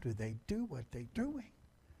 how do they do what they're doing?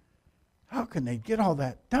 How can they get all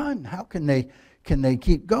that done? How can they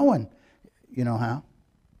keep going? You know how?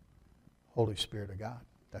 Holy Spirit of God.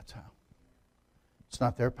 That's how. It's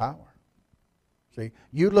not their power. See,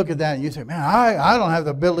 you look at that and you say, man, I don't have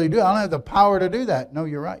the ability to do it. I don't have the power to do that. No,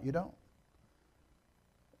 you're right. You don't.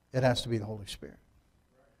 It has to be the Holy Spirit.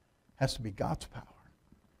 It has to be God's power.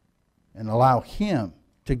 And allow Him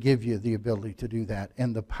to give you the ability to do that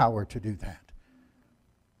and the power to do that.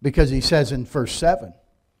 Because He says in verse 7,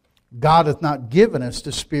 God hath not given us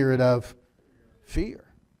the spirit of fear.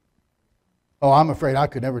 Oh, I'm afraid I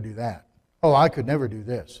could never do that. Oh, I could never do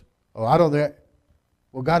this. Oh, I don't.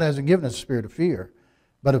 Well, God hasn't given us a spirit of fear,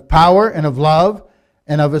 but of power and of love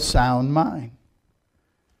and of a sound mind.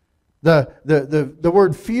 The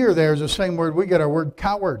word fear there is the same word we get our word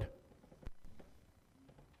coward.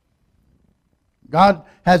 God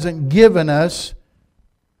hasn't given us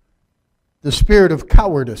the spirit of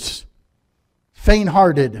cowardice,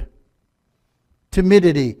 faint-hearted,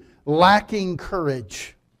 timidity, lacking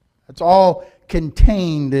courage. That's all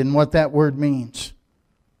contained in what that word means.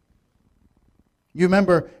 You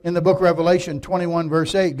remember in the book of Revelation 21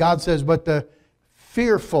 verse 8, God says, but the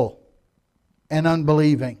fearful and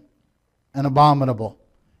unbelieving and abominable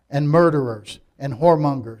and murderers and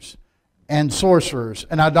whoremongers and sorcerers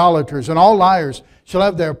and idolaters and all liars shall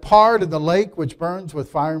have their part in the lake which burns with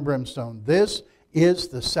fire and brimstone. This is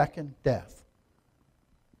the second death.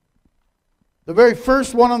 The very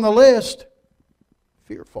first one on the list,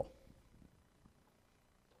 fearful.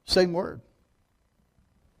 Same word.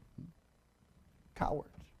 Cowards.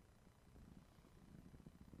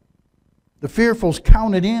 The fearful's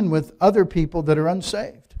counted in with other people that are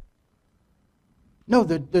unsaved. No,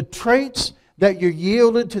 the traits that you're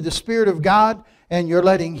yielded to the Spirit of God and you're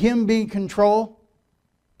letting Him be in control: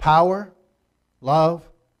 power, love,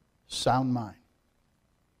 sound mind.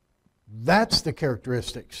 That's the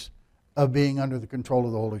characteristics of being under the control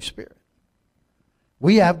of the Holy Spirit.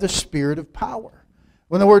 We have the spirit of power.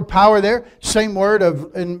 When the word power there, same word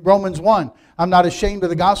in Romans 1. I'm not ashamed of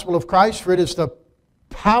the gospel of Christ, for it is the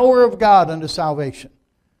power of God unto salvation.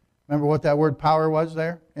 Remember what that word power was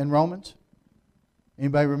there in Romans?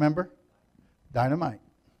 Anybody remember? Dynamite.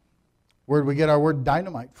 Where do we get our word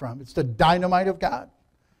dynamite from? It's the dynamite of God.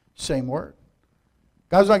 Same word.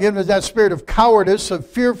 God's not giving us that spirit of cowardice, of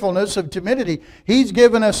fearfulness, of timidity. He's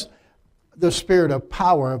given us the spirit of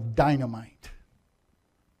power, of dynamite.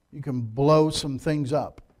 You can blow some things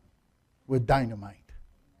up with dynamite.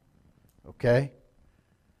 Okay?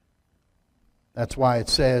 That's why it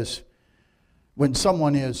says when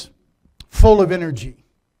someone is full of energy,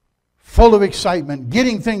 full of excitement,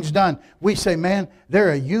 getting things done, we say, man,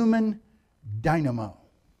 they're a human dynamo.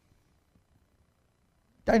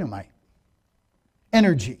 Dynamite.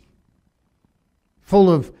 Energy.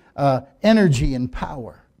 Full of energy and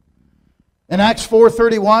power. In Acts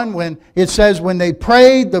 4:31, when it says, when they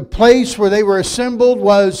prayed, the place where they were assembled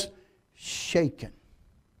was shaken.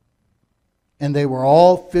 And they were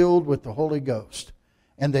all filled with the Holy Ghost.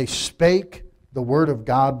 And they spake the word of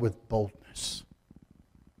God with boldness.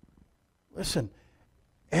 Listen,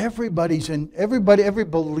 every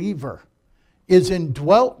believer is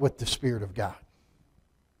indwelt with the Spirit of God.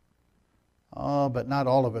 Oh, but not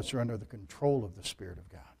all of us are under the control of the Spirit of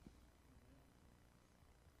God.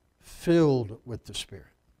 Filled with the Spirit.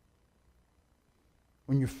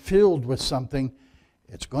 When you're filled with something,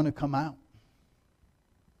 it's going to come out.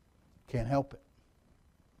 Can't help it.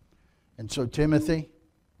 And so, Timothy,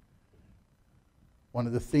 one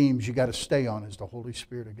of the themes you got to stay on is the Holy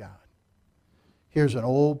Spirit of God. Here's an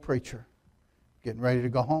old preacher getting ready to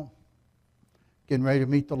go home, getting ready to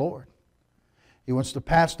meet the Lord. He wants to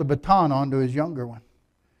pass the baton on to his younger one.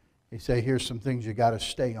 He say, here's some things you got to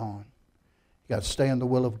stay on. You got to stay on the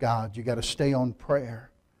will of God. You got to stay on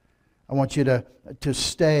prayer. I want you to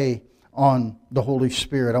stay on the Holy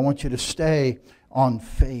Spirit. I want you to stay on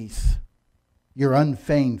faith. Your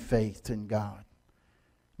unfeigned faith in God.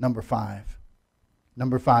 Number 5.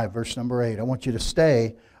 Number 5, verse number 8. I want you to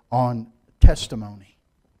stay on testimony.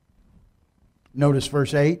 Notice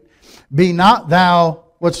verse 8. Be not thou,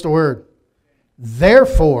 what's the word?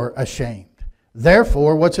 Therefore ashamed.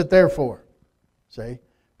 Therefore, what's it there for? See?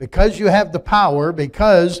 Because you have the power,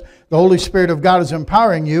 because the Holy Spirit of God is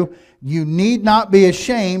empowering you, you need not be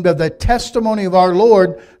ashamed of the testimony of our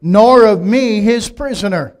Lord, nor of me, His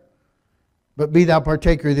prisoner. But be thou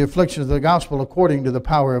partaker of the afflictions of the gospel according to the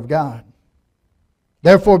power of God.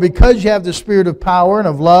 Therefore, because you have the spirit of power and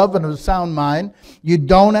of love and of a sound mind, you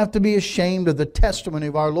don't have to be ashamed of the testimony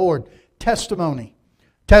of our Lord. Testimony.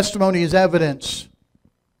 Testimony is evidence.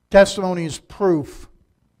 Testimony is proof.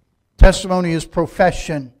 Testimony is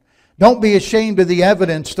profession. Don't be ashamed of the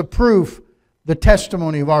evidence, the proof, the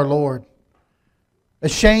testimony of our Lord.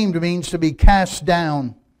 Ashamed means to be cast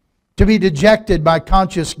down, to be dejected by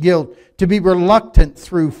conscious guilt, to be reluctant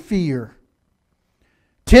through fear.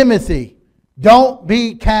 Timothy, don't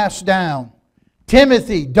be cast down.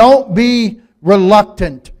 Timothy, don't be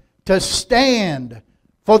reluctant to stand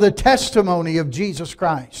for the testimony of Jesus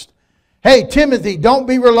Christ. Hey, Timothy, don't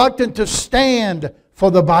be reluctant to stand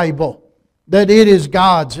for the Bible, that it is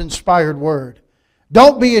God's inspired word.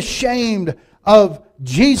 Don't be ashamed of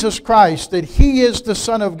Jesus Christ, that He is the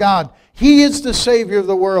Son of God. He is the Savior of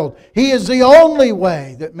the world. He is the only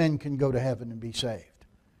way that men can go to heaven and be saved.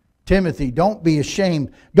 Timothy, don't be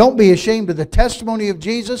ashamed. Don't be ashamed of the testimony of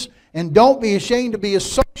Jesus, and don't be ashamed to be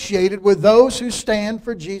associated with those who stand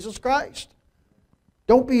for Jesus Christ.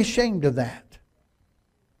 Don't be ashamed of that.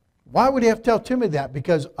 Why would he have to tell Timothy that?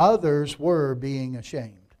 Because others were being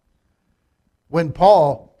ashamed. When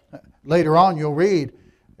Paul, later on you'll read,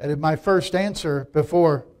 that my first answer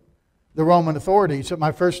before the Roman authorities, that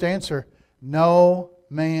my first answer, no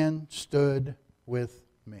man stood with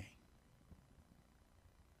me.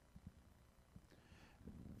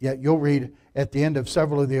 Yet you'll read at the end of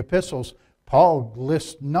several of the epistles, Paul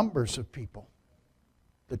lists numbers of people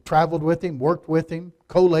that traveled with him, worked with him,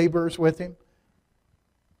 co-laborers with him.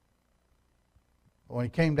 When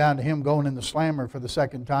it came down to him going in the slammer for the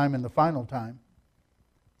second time and the final time,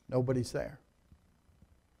 nobody's there.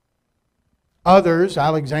 Others,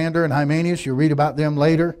 Alexander and Hymenaeus, you read about them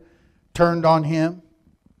later, turned on him.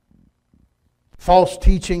 False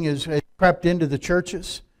teaching has crept into the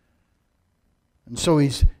churches. And so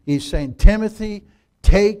he's saying, Timothy,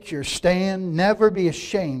 take your stand. Never be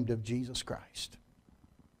ashamed of Jesus Christ,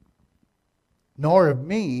 nor of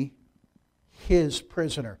me, his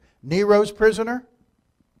prisoner. Nero's prisoner?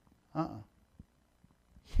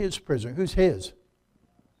 His prisoner. Who's his?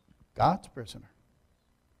 God's prisoner.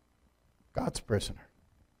 God's prisoner.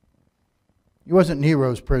 He wasn't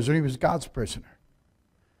Nero's prisoner. He was God's prisoner.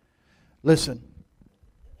 Listen,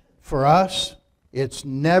 for us, it's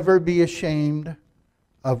never be ashamed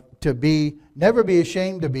to be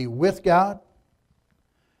with God,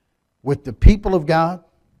 with the people of God,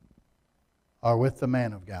 or with the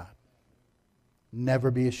man of God. Never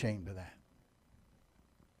be ashamed of that.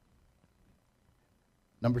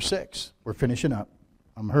 Number 6. We're finishing up.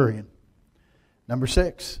 I'm hurrying. Number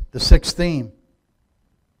 6. The 6th theme.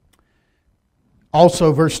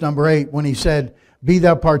 Also verse number 8, when he said, be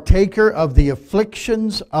thou partaker of the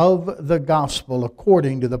afflictions of the gospel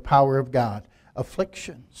according to the power of God.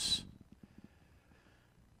 Afflictions.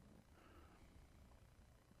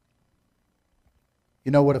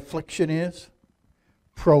 You know what affliction is?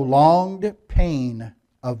 Prolonged pain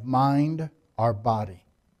of mind or body.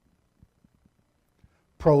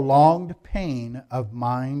 Prolonged pain of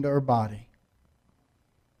mind or body.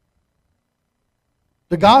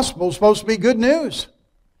 The gospel is supposed to be good news.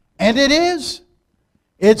 And it is.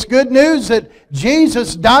 It's good news that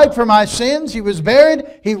Jesus died for my sins. He was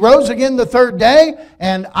buried. He rose again the third day.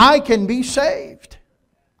 And I can be saved.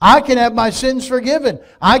 I can have my sins forgiven.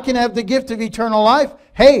 I can have the gift of eternal life.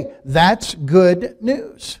 Hey, that's good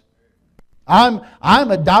news. I'm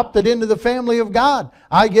adopted into the family of God.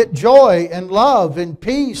 I get joy and love and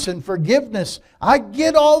peace and forgiveness. I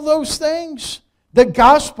get all those things. The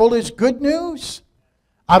gospel is good news.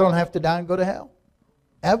 I don't have to die and go to hell.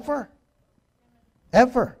 Ever.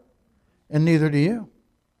 Ever. And neither do you.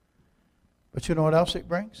 But you know what else it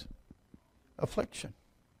brings? Affliction.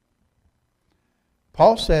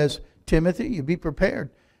 Paul says, Timothy, you be prepared.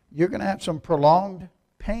 You're going to have some prolonged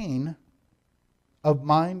pain of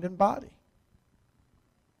mind and body.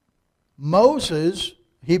 Moses,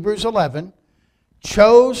 Hebrews 11,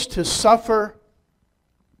 chose to suffer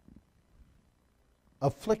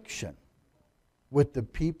affliction with the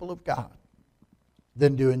people of God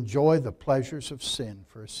than to enjoy the pleasures of sin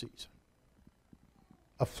for a season.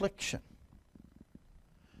 Affliction.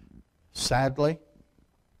 Sadly,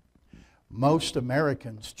 most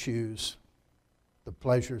Americans choose the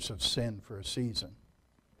pleasures of sin for a season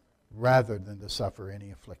rather than to suffer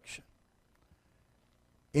any affliction.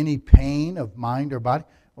 Any pain of mind or body.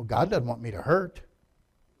 Well, God doesn't want me to hurt.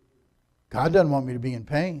 God doesn't want me to be in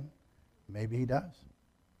pain. Maybe He does.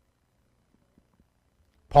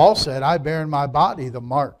 Paul said, I bear in my body the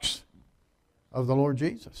marks of the Lord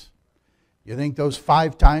Jesus. You think those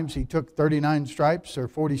 5 times He took 39 stripes or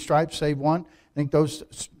 40 stripes, save one? Think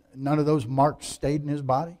none of those marks stayed in His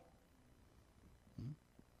body?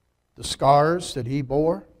 The scars that He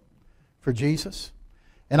bore for Jesus.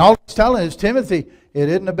 And all He's telling is, Timothy, it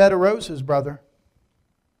isn't a bed of roses, brother.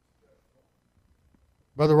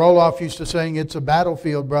 Brother Roloff used to sing, it's a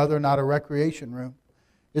battlefield, brother, not a recreation room.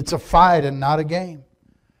 It's a fight and not a game.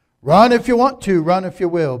 Run if you want to, run if you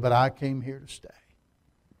will, but I came here to stay.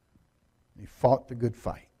 He fought the good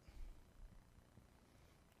fight.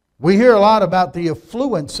 We hear a lot about the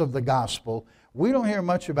affluence of the gospel. We don't hear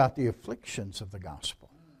much about the afflictions of the gospel.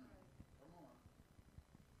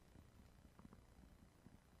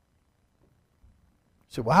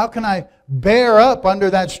 So, well, how can I bear up under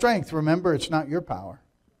that strength? Remember, it's not your power.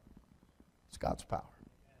 It's God's power.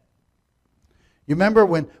 You remember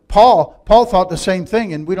when Paul thought the same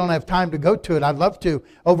thing, and we don't have time to go to it. I'd love to.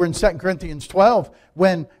 Over in 2 Corinthians 12,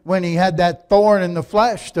 when he had that thorn in the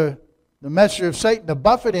flesh, the messenger of Satan to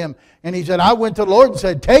buffet him, and he said, I went to the Lord and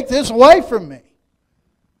said, take this away from me.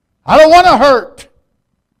 I don't want to hurt.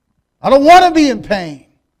 I don't want to be in pain.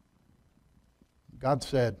 God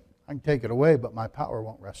said, I can take it away, but my power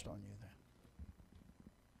won't rest on you then.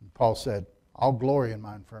 And Paul said, I'll glory in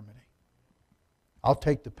my infirmity. I'll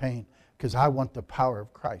take the pain because I want the power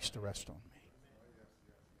of Christ to rest on me.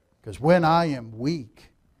 Because when I am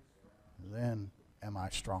weak, then am I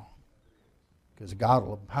strong. Because God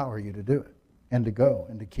will empower you to do it and to go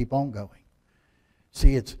and to keep on going.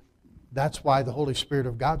 See, that's why the Holy Spirit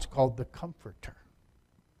of God's called the Comforter.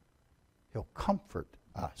 He'll comfort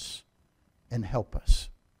us and help us.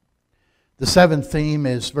 The seventh theme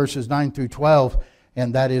is verses 9 through 12,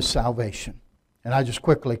 and that is salvation. And I just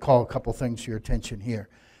quickly call a couple things to your attention here.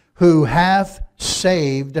 Who hath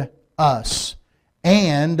saved us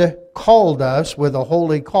and called us with a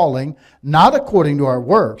holy calling, not according to our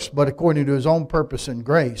works, but according to His own purpose and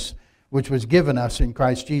grace, which was given us in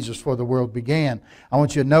Christ Jesus before the world began. I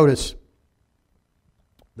want you to notice,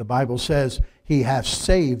 the Bible says, He hath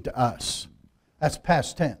saved us. That's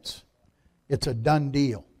past tense. It's a done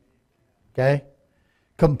deal. Okay?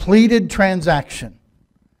 Completed transaction.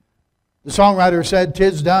 The songwriter said,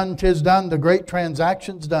 'Tis done, 'tis done, the great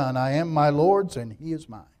transaction's done. I am my Lord's and He is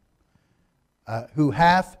mine. Who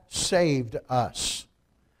hath saved us.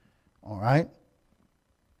 All right?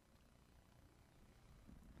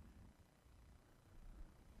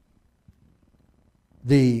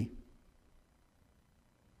 The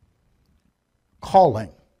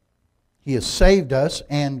calling. He has saved us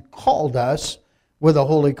and called us with a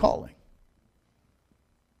holy calling.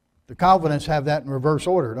 The Calvinists have that in reverse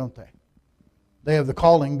order, don't they? They have the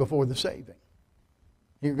calling before the saving.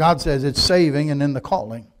 Here God says it's saving and then the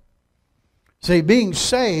calling. See, being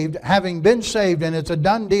saved, having been saved, and it's a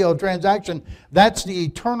done deal transaction, that's the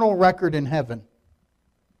eternal record in heaven.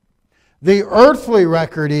 The earthly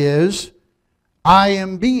record is, I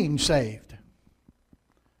am being saved.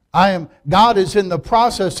 God is in the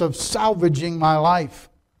process of salvaging my life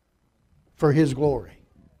for His glory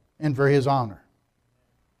and for His honor.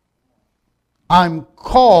 I'm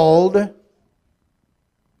called.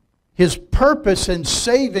 His purpose in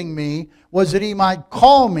saving me was that He might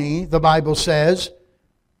call me, the Bible says,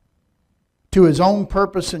 to His own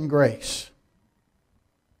purpose and grace.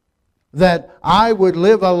 That I would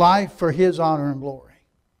live a life for His honor and glory.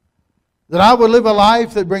 That I would live a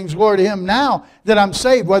life that brings glory to Him. Now that I'm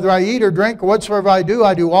saved, whether I eat or drink or whatsoever I do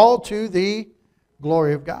all to the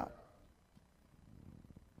glory of God.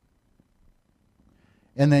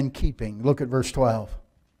 And then keeping. Look at verse 12.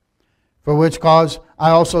 For which cause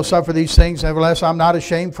I also suffer these things. Nevertheless, I'm not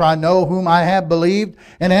ashamed, for I know whom I have believed,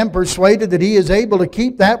 and am persuaded that He is able to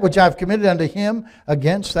keep that which I have committed unto Him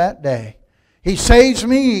against that day. He saves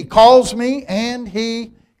me, He calls me, and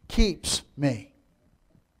He keeps me.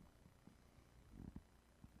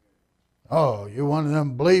 Oh, you're one of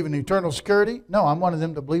them to believe in eternal security? No, I'm one of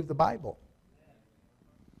them to believe the Bible.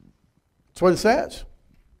 That's what it says.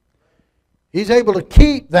 He's able to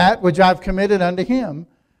keep that which I've committed unto Him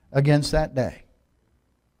against that day.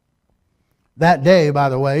 That day, by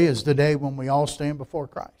the way, is the day when we all stand before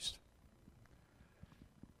Christ.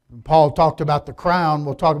 When Paul talked about the crown.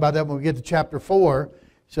 We'll talk about that when we get to chapter 4.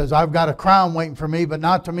 He says, I've got a crown waiting for me, but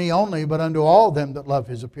not to me only, but unto all them that love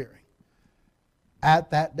His appearing.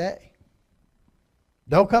 At that day.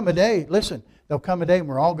 There'll come a day, listen, there'll come a day when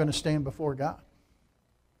we're all going to stand before God.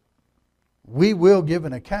 We will give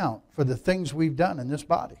an account for the things we've done in this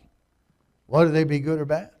body. Whether they be good or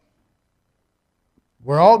bad.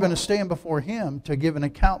 We're all going to stand before Him to give an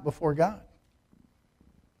account before God.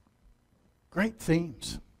 Great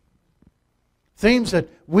themes. Themes that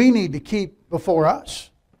we need to keep before us.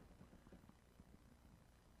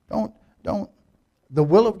 The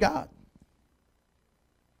will of God.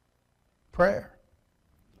 Prayer.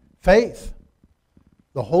 Faith.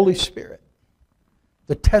 The Holy Spirit.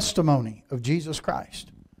 The testimony of Jesus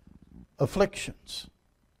Christ. Afflictions.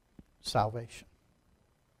 Salvation.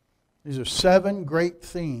 These are 7 great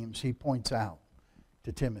themes he points out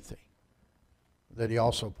to Timothy that he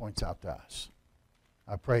also points out to us.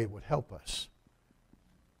 I pray it would help us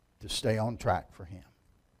to stay on track for Him.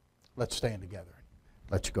 Let's stand together.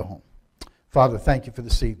 Let's go home. Father, thank You for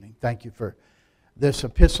this evening. Thank You for this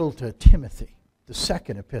epistle to Timothy, the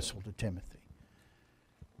second epistle to Timothy.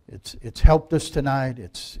 It's helped us tonight.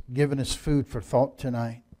 It's given us food for thought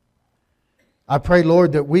tonight. I pray,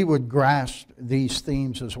 Lord, that we would grasp these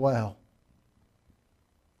themes as well.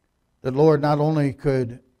 That, Lord, not only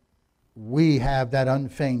could we have that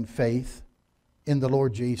unfeigned faith in the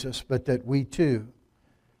Lord Jesus, but that we too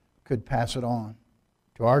could pass it on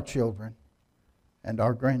to our children and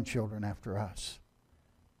our grandchildren after us.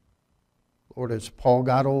 Lord, as Paul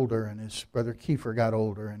got older and his brother Kiefer got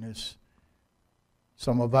older and as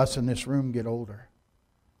some of us in this room get older,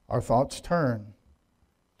 our thoughts turn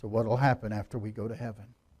to what will happen after we go to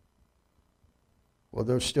heaven. Will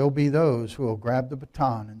there still be those who will grab the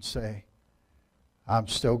baton and say, I'm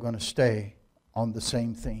still going to stay on the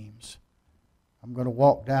same themes. I'm going to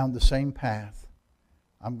walk down the same path.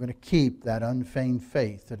 I'm going to keep that unfeigned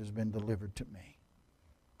faith that has been delivered to me.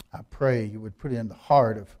 I pray You would put it in the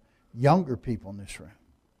heart of younger people in this room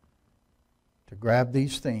to grab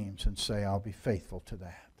these themes and say, I'll be faithful to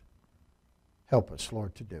that. Help us,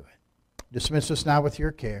 Lord, to do it. Dismiss us now with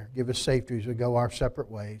your care. Give us safety as we go our separate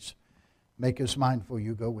ways. Make us mindful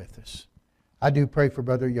you go with us. I do pray for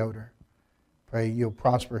Brother Yoder. Pray you'll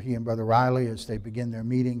prosper he and Brother Riley as they begin their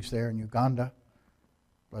meetings there in Uganda.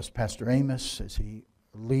 Bless Pastor Amos as he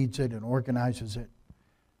leads it and organizes it.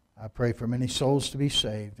 I pray for many souls to be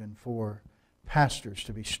saved and for pastors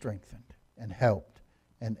to be strengthened and helped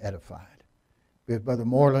and edified. Be with Brother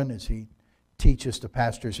Moreland as he teaches the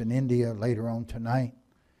pastors in India later on tonight.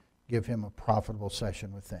 Give him a profitable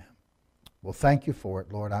session with them. Well, thank you for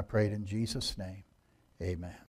it, Lord. I pray it in Jesus' name. Amen.